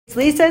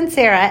Lisa and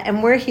Sarah,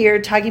 and we're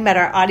here talking about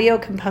our audio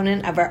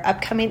component of our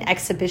upcoming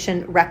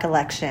exhibition,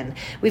 Recollection.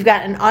 We've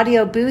got an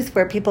audio booth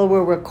where people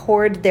will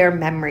record their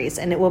memories,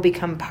 and it will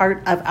become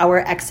part of our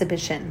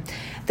exhibition.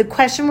 The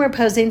question we're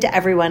posing to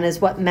everyone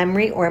is what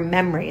memory or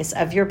memories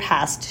of your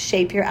past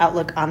shape your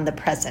outlook on the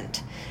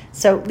present.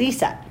 So,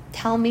 Lisa,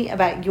 tell me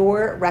about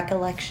your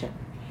recollection.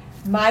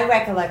 My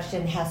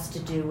recollection has to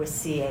do with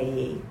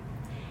CAE.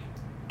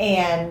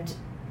 And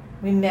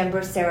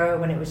remember, Sarah,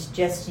 when it was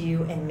just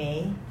you and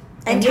me?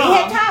 And Tom. We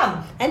had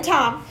Tom. And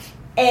Tom.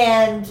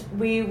 And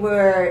we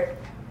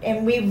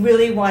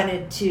really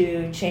wanted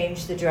to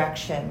change the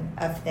direction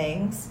of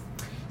things.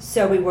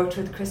 So we worked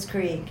with Chris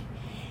Krieg.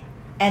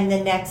 And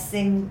the next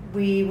thing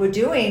we were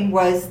doing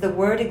was the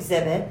word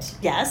exhibit.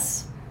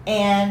 Yes.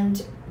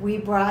 And we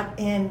brought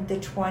in the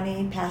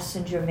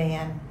 20-passenger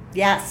van.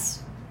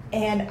 Yes.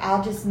 And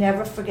I'll just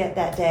never forget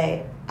that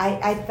day.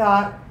 I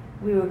thought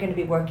we were going to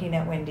be working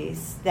at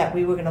Wendy's, that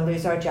we were going to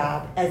lose our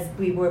job as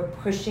we were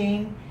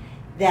pushing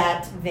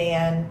that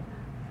van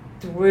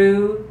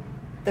through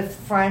the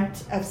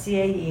front of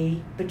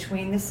CAE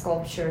between the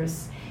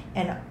sculptures,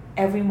 and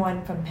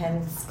everyone from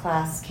Penn's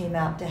class came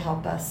out to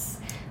help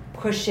us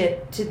push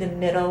it to the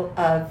middle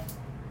of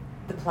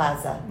the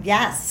plaza.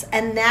 Yes,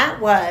 and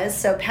that was,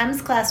 so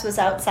Pam's class was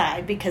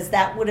outside because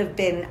that would have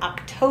been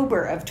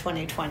October of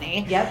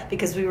 2020. Yep.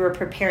 Because we were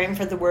preparing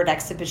for the word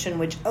exhibition,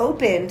 which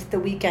opened the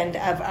weekend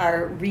of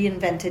our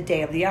reinvented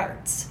Day of the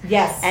Arts.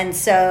 Yes. And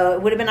so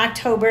it would have been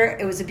October.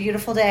 It was a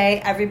beautiful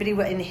day. Everybody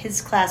in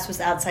his class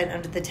was outside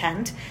under the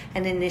tent.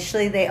 And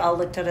initially they all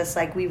looked at us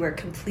like we were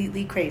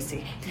completely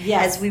crazy.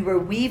 Yes. As we were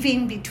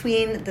weaving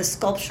between the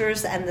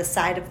sculptures and the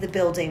side of the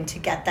building to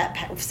get that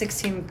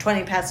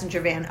 20 passenger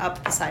van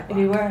up the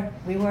sidewalk. We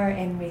were,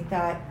 and we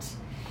thought,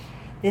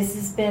 this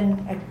has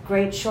been a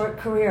great short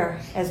career,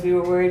 as we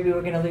were worried we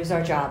were going to lose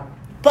our job.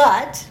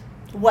 But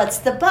what's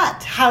the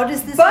but? How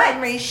does this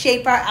memory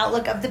shape our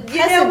outlook of the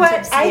present? You know what?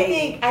 Of CAE? I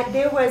think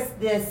there was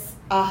this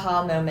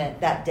aha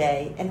moment that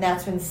day, and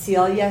that's when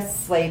Celia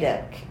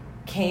Sladek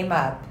came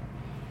up,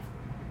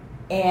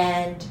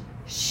 and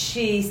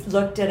she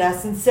looked at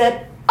us and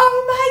said,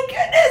 "Oh my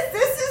goodness,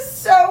 this is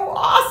so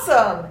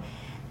awesome!"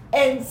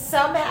 And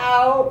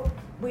somehow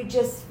we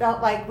just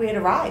felt like we had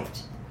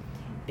arrived,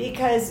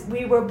 because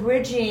we were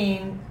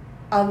bridging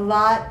a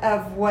lot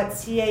of what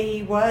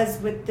CAE was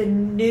with the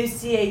new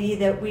CAE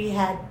that we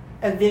had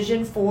a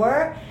vision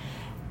for,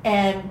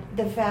 and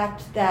the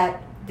fact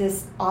that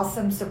this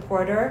awesome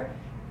supporter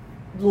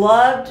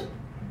loved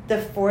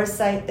the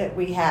foresight that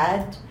we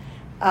had.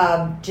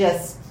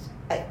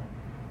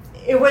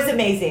 It was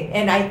amazing,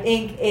 and I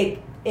think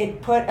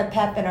it put a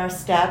pep in our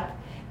step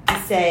to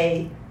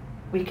say,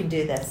 we can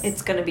do this.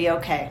 It's going to be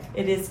okay.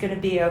 It is going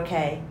to be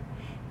okay.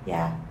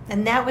 Yeah.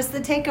 And that was the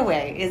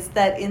takeaway, is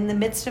that in the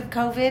midst of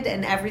COVID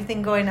and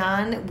everything going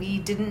on, we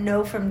didn't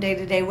know from day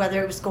to day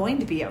whether it was going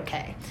to be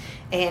okay.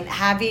 And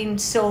having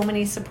so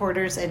many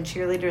supporters and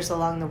cheerleaders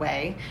along the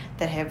way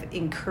that have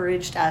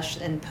encouraged us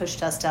and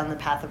pushed us down the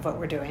path of what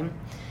we're doing.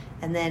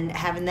 And then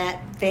having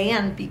that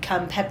van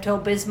become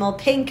Pepto-Bismol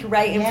pink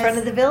right in front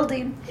of the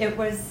building. It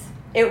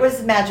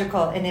was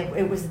magical, and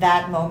it was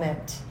that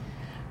moment.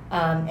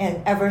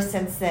 And ever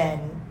since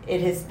then, it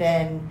has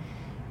been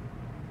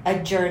a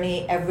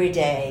journey every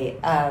day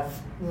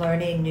of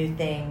learning new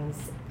things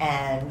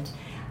and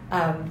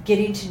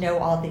getting to know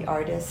all the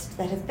artists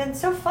that have been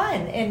so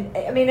fun. And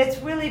I mean,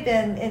 it's really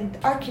been in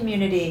our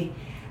community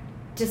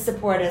to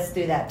support us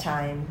through that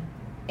time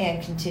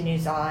and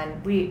continues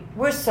on.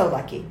 We're so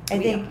lucky. I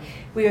think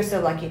we are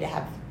so lucky to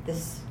have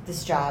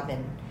this job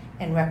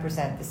and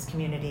represent this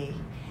community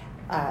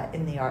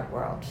in the art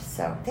world.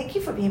 So thank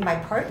you for being my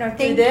partner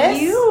through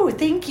this.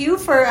 Thank you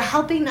for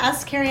helping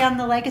us carry on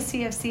the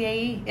legacy of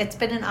CAE. It's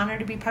been an honor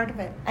to be part of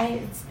it.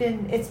 It's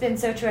been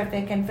so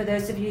terrific. And for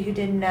those of you who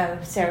didn't know,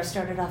 Sarah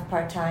started off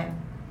part-time.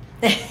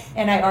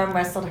 And I arm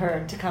wrestled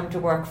her to come to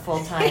work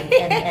full-time.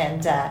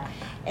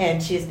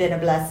 and she's been a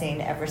blessing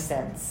ever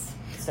since.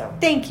 So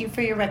thank you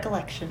for your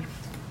recollection.